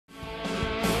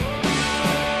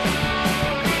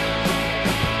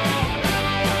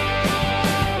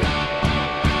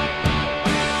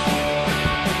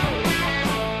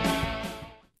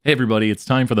Hey everybody, it's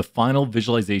time for the final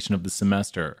visualization of the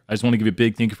semester. I just want to give you a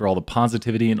big thank you for all the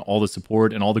positivity and all the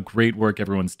support and all the great work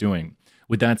everyone's doing.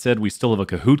 With that said, we still have a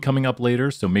Kahoot coming up later,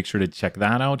 so make sure to check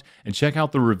that out and check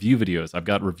out the review videos. I've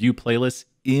got review playlists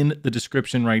in the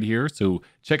description right here, so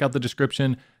check out the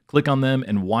description, click on them,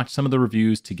 and watch some of the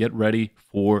reviews to get ready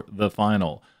for the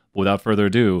final. But without further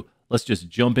ado, let's just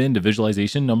jump into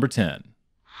visualization number 10.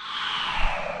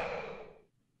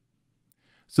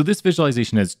 So this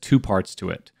visualization has two parts to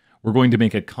it. We're going to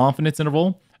make a confidence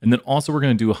interval, and then also we're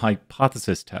going to do a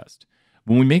hypothesis test.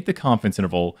 When we make the confidence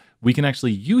interval, we can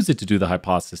actually use it to do the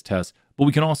hypothesis test, but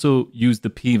we can also use the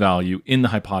p-value in the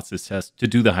hypothesis test to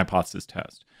do the hypothesis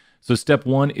test. So step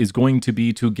one is going to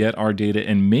be to get our data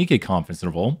and make a confidence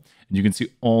interval. And you can see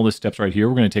all the steps right here.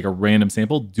 We're going to take a random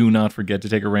sample. Do not forget to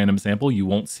take a random sample. You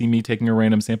won't see me taking a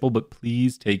random sample, but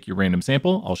please take your random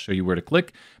sample. I'll show you where to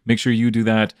click. Make sure you do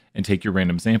that and take your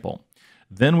random sample.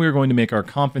 Then we're going to make our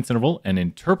confidence interval and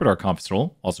interpret our confidence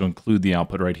interval, also include the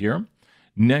output right here.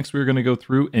 Next, we're going to go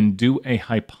through and do a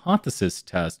hypothesis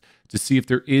test to see if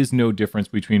there is no difference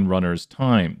between runners'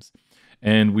 times.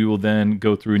 And we will then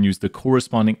go through and use the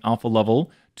corresponding alpha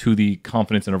level to the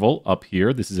confidence interval up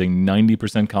here. This is a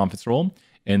 90% confidence interval,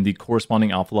 and the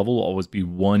corresponding alpha level will always be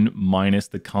 1 minus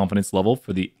the confidence level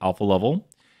for the alpha level.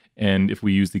 And if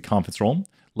we use the confidence interval,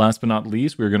 last but not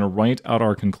least, we're going to write out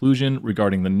our conclusion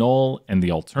regarding the null and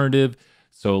the alternative.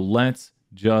 So let's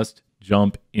just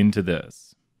jump into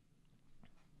this.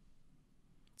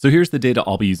 So here's the data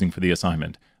I'll be using for the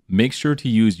assignment. Make sure to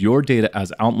use your data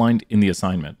as outlined in the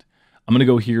assignment. I'm going to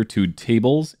go here to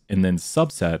tables and then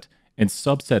subset and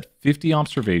subset 50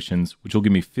 observations, which will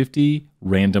give me 50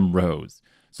 random rows.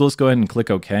 So let's go ahead and click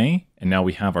OK. And now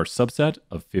we have our subset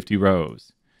of 50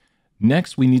 rows.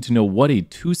 Next, we need to know what a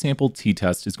two-sample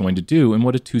t-test is going to do and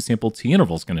what a two-sample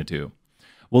t-interval is going to do.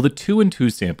 Well, the 2 and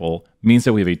 2 sample means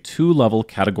that we have a two-level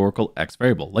categorical x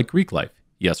variable, like Greek life,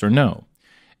 yes or no.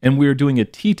 And we're doing a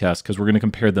t-test because we're going to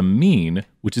compare the mean,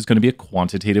 which is going to be a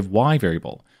quantitative y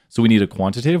variable. So we need a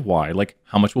quantitative y, like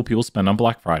how much will people spend on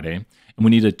Black Friday, and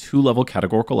we need a two-level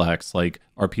categorical x, like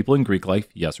are people in Greek life,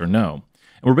 yes or no.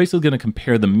 And we're basically going to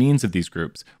compare the means of these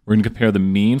groups. We're going to compare the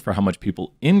mean for how much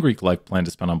people in Greek life plan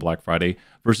to spend on Black Friday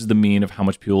versus the mean of how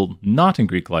much people not in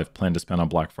Greek life plan to spend on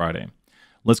Black Friday.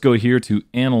 Let's go here to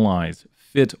analyze,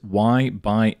 fit y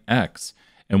by x.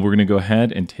 And we're going to go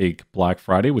ahead and take Black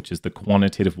Friday, which is the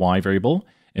quantitative y variable,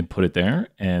 and put it there,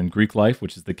 and Greek life,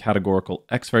 which is the categorical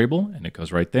x variable, and it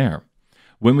goes right there.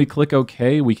 When we click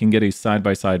OK, we can get a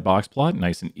side-by-side box plot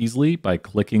nice and easily by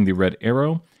clicking the red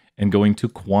arrow and going to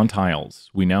quantiles.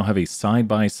 We now have a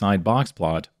side-by-side box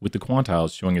plot with the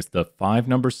quantiles showing us the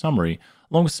 5-number summary,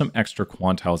 along with some extra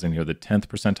quantiles in here, the 10th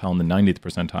percentile and the 90th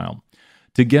percentile.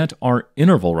 To get our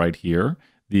interval right here,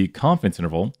 the confidence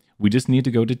interval, we just need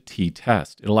to go to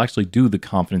t-test. It'll actually do the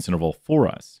confidence interval for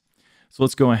us. So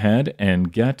let's go ahead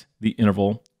and get the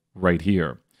interval right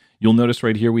here. You'll notice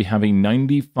right here we have a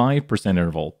 95%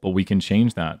 interval, but we can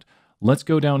change that. Let's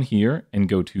go down here and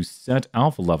go to set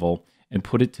alpha level and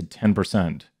put it to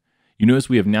 10%. You notice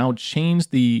we have now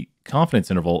changed the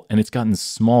confidence interval and it's gotten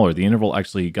smaller. The interval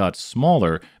actually got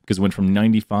smaller because it went from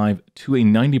 95 to a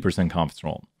 90% confidence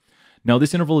interval. Now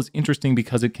this interval is interesting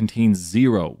because it contains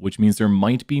 0, which means there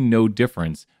might be no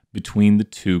difference between the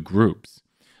two groups.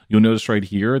 You'll notice right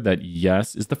here that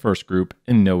yes is the first group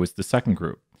and no is the second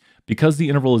group. Because the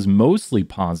interval is mostly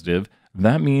positive,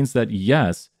 that means that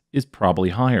yes is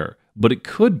probably higher, but it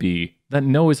could be that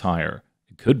no is higher.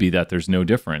 It could be that there's no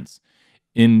difference.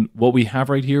 In what we have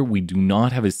right here, we do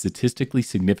not have a statistically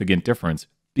significant difference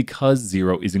because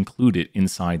 0 is included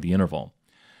inside the interval.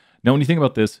 Now, when you think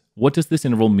about this, what does this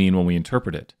interval mean when we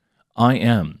interpret it? I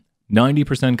am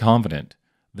 90% confident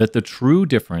that the true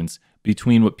difference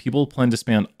between what people plan to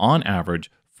spend on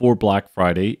average for Black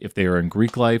Friday, if they are in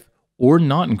Greek life or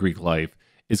not in Greek life,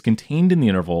 is contained in the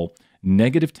interval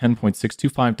negative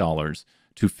 $10.625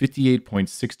 to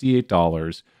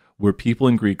 $58.68, where people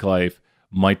in Greek life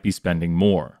might be spending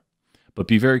more. But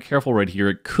be very careful right here.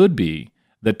 It could be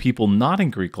that people not in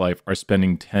Greek life are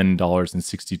spending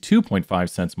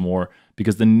 $10.6225 more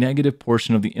because the negative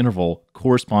portion of the interval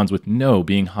corresponds with no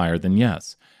being higher than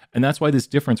yes. And that's why this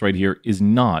difference right here is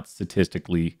not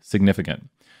statistically significant.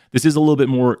 This is a little bit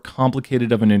more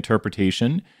complicated of an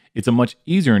interpretation. It's a much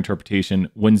easier interpretation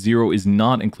when 0 is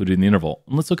not included in the interval.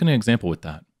 And let's look at an example with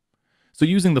that. So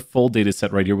using the full data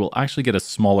set right here, we'll actually get a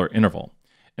smaller interval.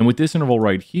 And with this interval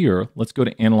right here, let's go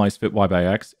to analyze fit y by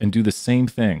x and do the same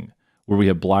thing where we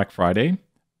have Black Friday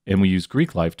and we use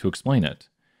Greek life to explain it.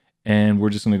 And we're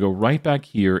just going to go right back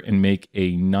here and make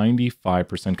a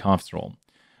 95% confidence interval.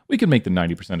 We can make the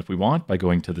 90% if we want by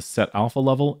going to the set alpha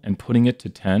level and putting it to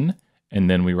 10. And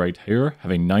then we write here,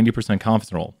 have a 90% confidence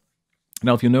interval.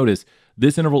 Now, if you'll notice,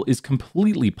 this interval is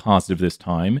completely positive this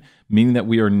time, meaning that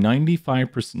we are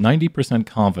 90%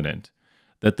 confident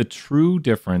that the true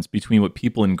difference between what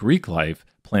people in Greek life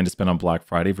plan to spend on Black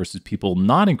Friday versus people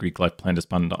not in Greek life plan to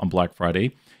spend on Black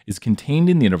Friday is contained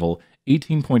in the interval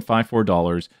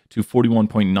 $18.54 to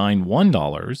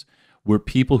 $41.91, where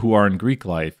people who are in Greek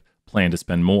life plan to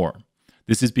spend more.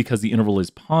 This is because the interval is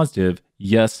positive,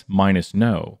 yes minus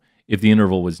no. If the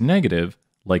interval was negative,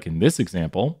 like in this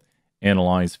example,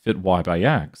 analyze fit y by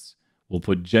x. We'll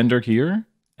put gender here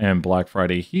and Black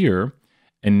Friday here,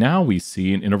 and now we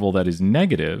see an interval that is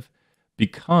negative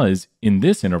because in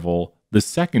this interval, the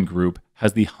second group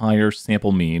has the higher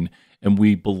sample mean, and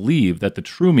we believe that the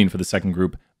true mean for the second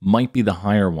group might be the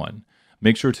higher one.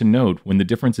 Make sure to note when the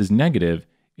difference is negative,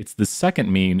 it's the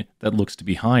second mean that looks to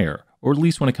be higher, or at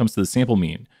least when it comes to the sample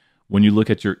mean. When you look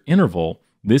at your interval,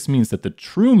 this means that the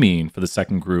true mean for the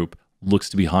second group looks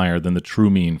to be higher than the true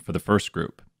mean for the first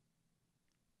group.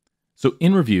 So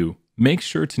in review, make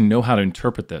sure to know how to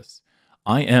interpret this.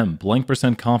 I am blank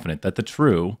 % confident that the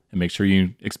true, and make sure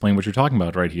you explain what you're talking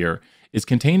about right here, is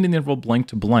contained in the interval blank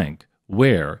to blank,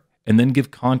 where, and then give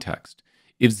context.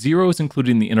 If 0 is included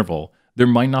in the interval, there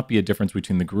might not be a difference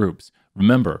between the groups.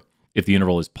 Remember, if the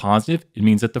interval is positive, it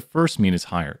means that the first mean is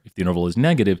higher. If the interval is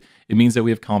negative, it means that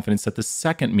we have confidence that the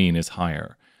second mean is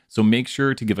higher. So make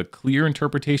sure to give a clear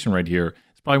interpretation right here.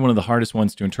 It's probably one of the hardest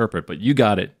ones to interpret, but you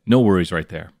got it. No worries right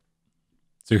there.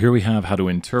 So here we have how to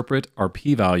interpret our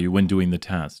p-value when doing the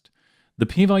test. The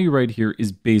p-value right here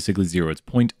is basically 0. It's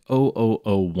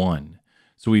 0.0001.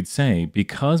 So we'd say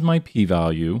because my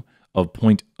p-value of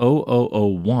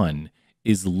 0.0001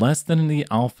 is less than the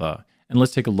alpha, and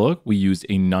let's take a look. We use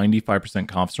a 95%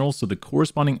 confidence interval, so the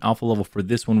corresponding alpha level for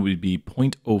this one would be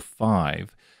 0.05.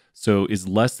 So is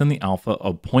less than the alpha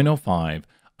of 0.05.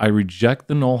 I reject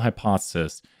the null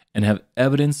hypothesis and have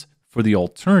evidence for the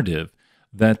alternative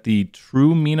that the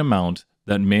true mean amount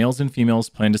that males and females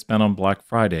plan to spend on Black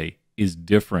Friday is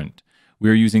different. We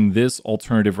are using this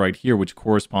alternative right here, which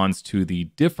corresponds to the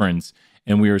difference,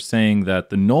 and we are saying that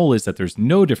the null is that there's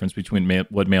no difference between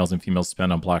what males and females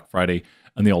spend on Black Friday,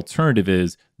 and the alternative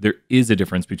is there is a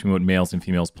difference between what males and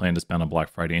females plan to spend on Black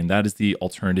Friday, and that is the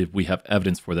alternative we have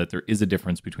evidence for, that there is a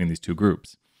difference between these two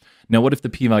groups. Now, what if the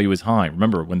p-value is high?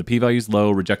 Remember, when the p-value is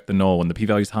low, reject the null. When the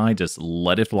p-value is high, just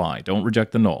let it fly. Don't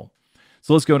reject the null.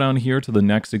 So let's go down here to the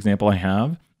next example I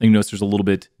have. And you notice there's a little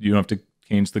bit, you don't have to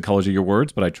change the colors of your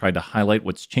words, but I tried to highlight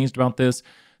what's changed about this.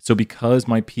 So because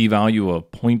my p-value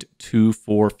of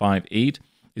 0.2458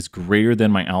 is greater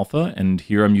than my alpha, and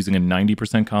here I'm using a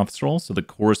 90% confidence interval, so the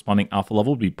corresponding alpha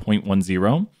level would be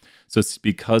 0.10. So it's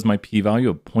because my p-value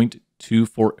of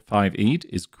 0.2458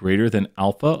 is greater than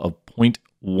alpha of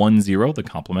 0.10, the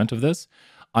complement of this,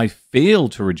 I fail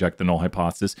to reject the null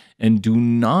hypothesis and do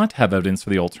not have evidence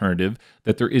for the alternative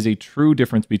that there is a true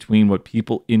difference between what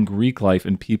people in Greek life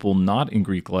and people not in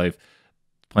Greek life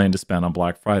plan to spend on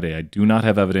Black Friday. I do not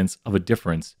have evidence of a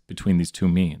difference between these two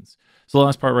means. So the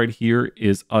last part right here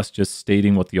is us just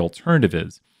stating what the alternative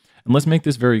is. And let's make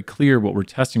this very clear what we're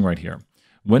testing right here.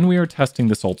 When we are testing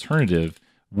this alternative,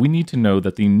 we need to know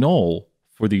that the null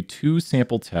for the two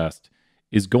sample test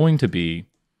is going to be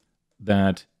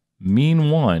that mean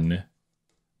 1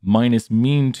 minus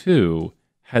mean 2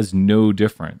 has no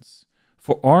difference.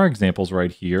 For our examples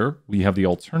right here, we have the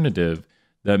alternative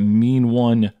that mean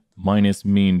 1 minus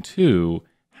mean 2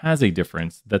 has a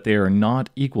difference that they are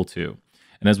not equal to.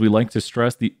 And as we like to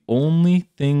stress, the only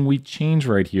thing we change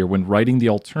right here when writing the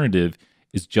alternative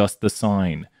is just the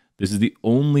sign. This is the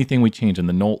only thing we change, and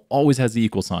the null always has the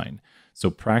equal sign. So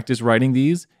practice writing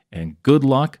these, and good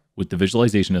luck with the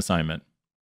visualization assignment.